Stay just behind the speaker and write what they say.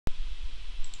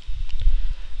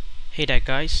Hey there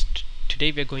guys,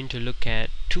 today we're going to look at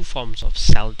two forms of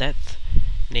cell death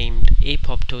named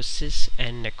apoptosis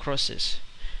and necrosis.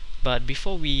 But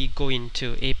before we go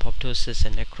into apoptosis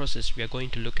and necrosis, we are going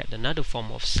to look at another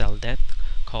form of cell death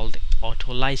called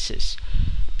autolysis.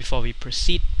 Before we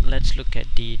proceed, let's look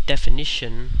at the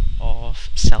definition of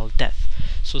cell death.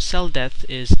 So cell death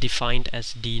is defined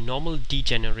as the normal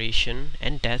degeneration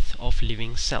and death of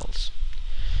living cells.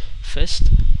 First,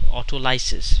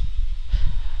 autolysis.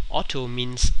 Auto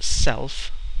means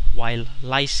self, while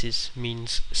lysis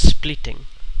means splitting.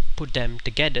 Put them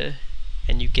together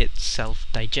and you get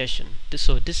self-digestion.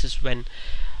 So this is when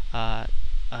a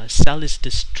cell is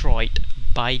destroyed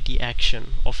by the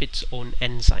action of its own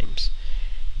enzymes.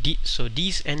 So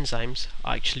these enzymes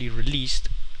are actually released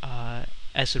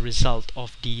as a result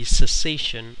of the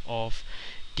cessation of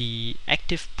the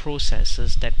active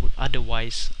processes that would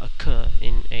otherwise occur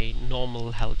in a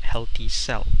normal healthy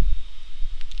cell.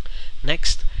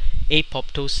 Next,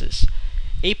 apoptosis.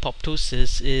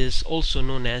 Apoptosis is also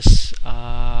known as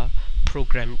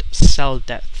programmed cell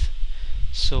death.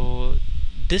 So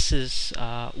this is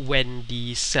when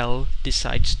the cell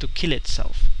decides to kill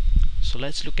itself. So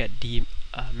let's look at the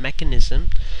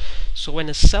mechanism. So when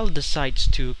a cell decides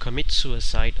to commit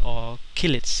suicide or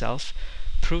kill itself,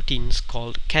 proteins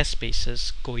called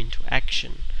caspases go into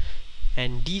action.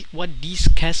 And what these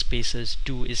caspases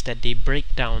do is that they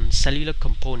break down cellular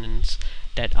components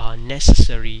that are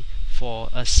necessary for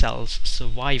a cell's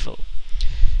survival.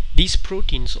 These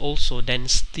proteins also then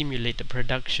stimulate the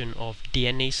production of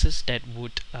DNases that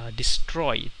would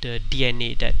destroy the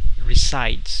DNA that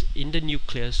resides in the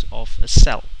nucleus of a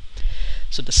cell.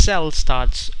 So the cell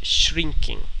starts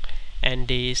shrinking and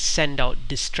they send out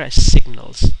distress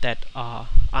signals that are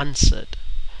answered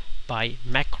by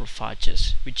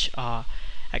macrophages, which are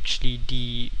actually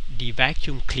the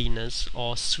vacuum cleaners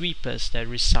or sweepers that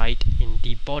reside in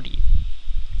the body.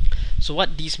 So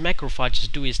what these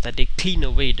macrophages do is that they clean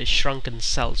away the shrunken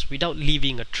cells without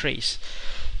leaving a trace.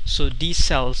 So these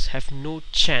cells have no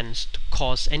chance to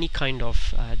cause any kind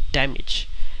of damage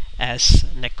as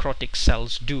necrotic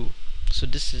cells do. So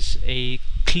this is a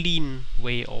clean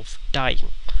way of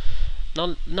dying.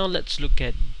 Now let's look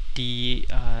at the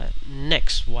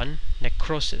next one,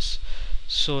 necrosis.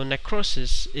 So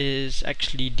necrosis is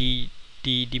actually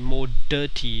the more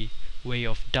dirty way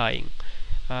of dying.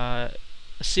 A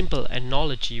simple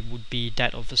analogy would be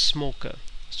that of a smoker.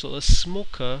 So a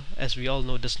smoker, as we all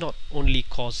know, does not only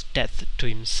cause death to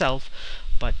himself,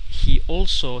 but he or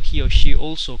she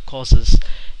also causes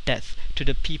death to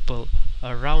the people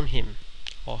around him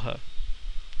or her.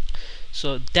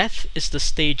 So death is the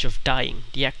stage of dying,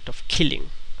 the act of killing.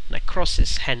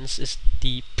 Necrosis, hence, is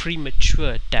the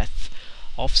premature death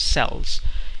of cells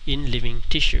in living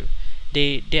tissue.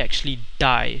 They actually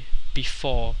die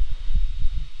before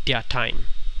their time.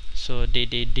 So they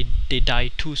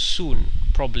die too soon,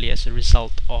 probably as a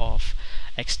result of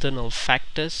external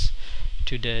factors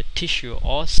to the tissue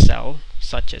or cell,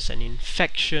 such as an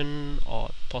infection or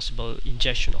possible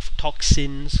ingestion of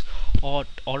toxins or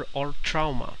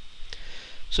trauma.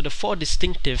 So the four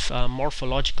distinctive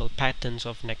morphological patterns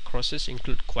of necrosis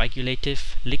include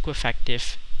coagulative,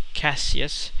 liquefactive,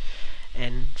 caseous,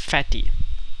 and fatty.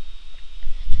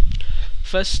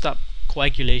 First up,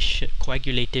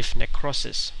 coagulative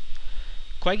necrosis.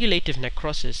 Coagulative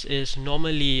necrosis is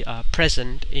normally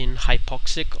present in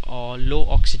hypoxic or low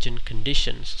oxygen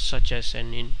conditions, such as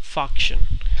an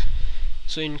infarction.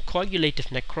 So in coagulative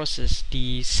necrosis,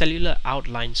 the cellular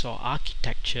outlines or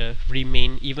architecture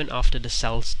remain even after the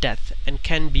cell's death and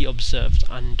can be observed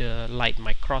under light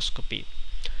microscopy.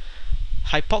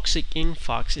 Hypoxic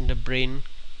infarcts in the brain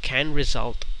can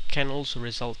also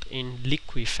result in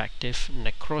liquefactive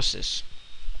necrosis.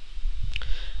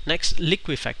 Next,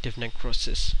 liquefactive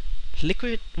necrosis.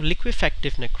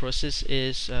 Liquefactive necrosis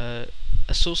is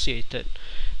associated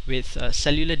with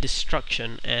cellular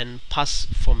destruction and pus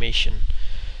formation.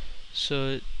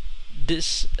 So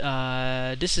this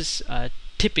is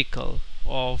typical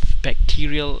of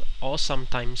bacterial or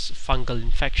sometimes fungal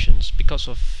infections because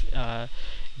of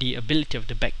the ability of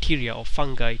the bacteria or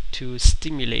fungi to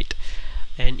stimulate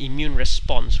an immune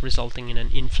response, resulting in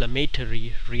an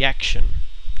inflammatory reaction.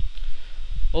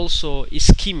 Also,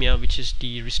 ischemia, which is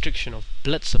the restriction of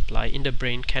blood supply in the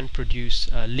brain, can produce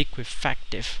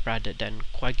liquefactive rather than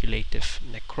coagulative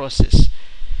necrosis.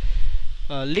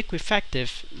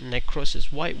 Liquefactive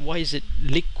necrosis, why is it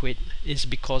liquid, is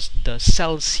because the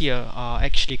cells here are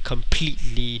actually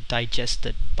completely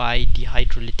digested by the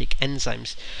hydrolytic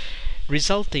enzymes,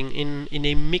 resulting in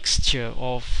a mixture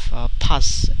of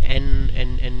pus and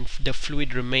the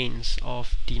fluid remains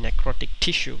of the necrotic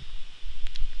tissue.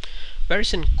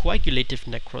 Whereas in coagulative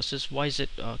necrosis, why is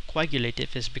it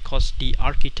coagulative, is because the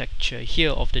architecture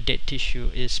here of the dead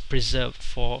tissue is preserved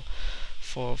for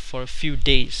a few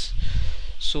days.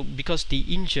 So because the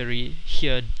injury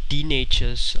here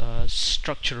denatures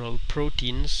structural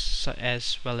proteins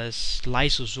as well as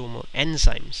lysosomal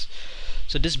enzymes,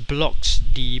 so this blocks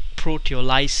the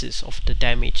proteolysis of the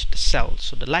damaged cell.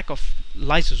 So the lack of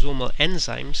lysosomal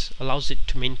enzymes allows it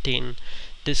to maintain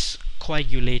this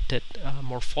coagulated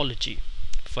morphology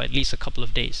for at least a couple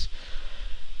of days.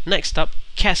 Next up,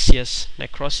 caseous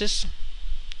necrosis.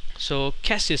 So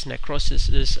caseous necrosis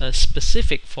is a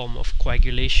specific form of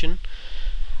coagulation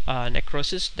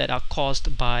necrosis that are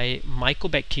caused by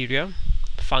mycobacteria,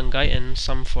 fungi, and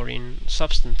some foreign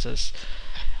substances.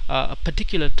 A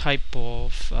particular type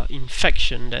of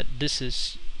infection that this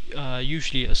is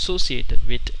usually associated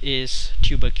with is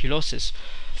tuberculosis,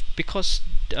 because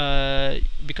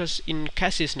in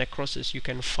caseous necrosis you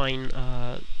can find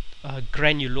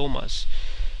granulomas.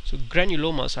 So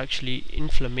granulomas are actually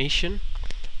inflammation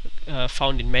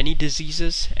found in many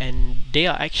diseases, and they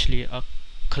are actually a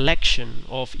collection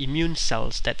of immune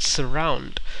cells that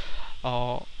surround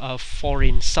a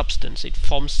foreign substance. It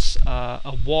forms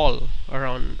a wall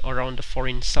around the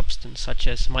foreign substance, such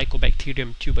as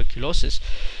Mycobacterium tuberculosis,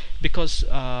 because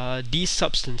these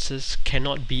substances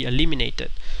cannot be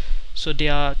eliminated. So they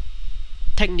are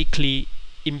technically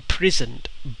imprisoned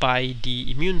by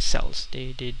the immune cells.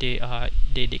 They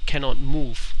cannot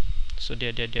move. So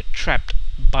they're trapped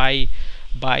by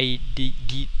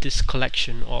this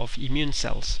collection of immune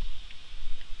cells.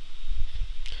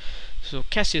 So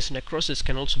caseous necrosis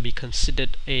can also be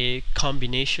considered a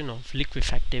combination of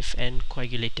liquefactive and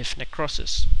coagulative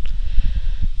necrosis.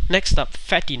 Next up,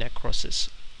 fatty necrosis.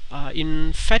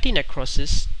 In fatty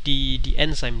necrosis, the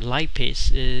enzyme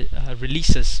lipase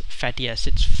releases fatty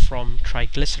acids from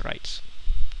triglycerides.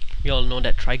 We all know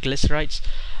that triglycerides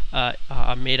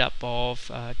are made up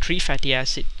of 3 fatty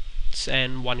acids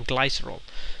and 1 glycerol.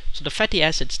 So the fatty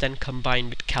acids then combine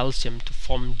with calcium to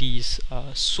form these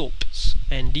soaps,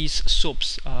 and these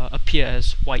soaps appear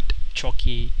as white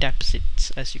chalky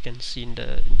deposits, as you can see in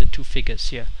the 2 figures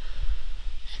here.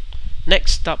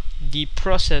 Next up, the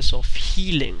process of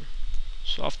healing.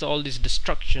 So after all this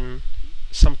destruction,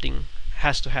 something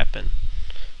has to happen,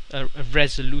 a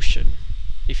resolution,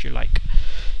 if you like.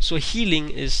 So healing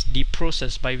is the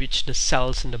process by which the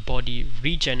cells in the body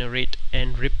regenerate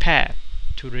and repair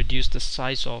to reduce the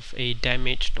size of a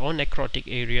damaged or necrotic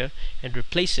area and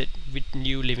replace it with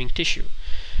new living tissue.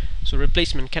 So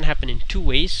replacement can happen in 2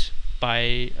 ways: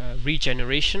 by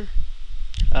regeneration,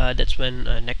 that's when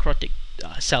necrotic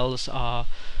cells are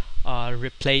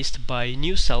replaced by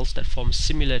new cells that form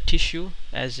similar tissue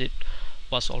as it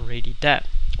was already there,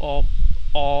 or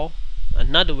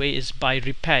another way is by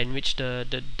repair, in which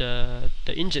the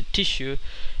injured tissue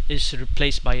is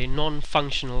replaced by a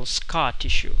non-functional scar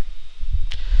tissue.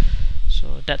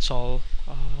 So that's all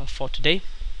for today.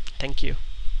 Thank you.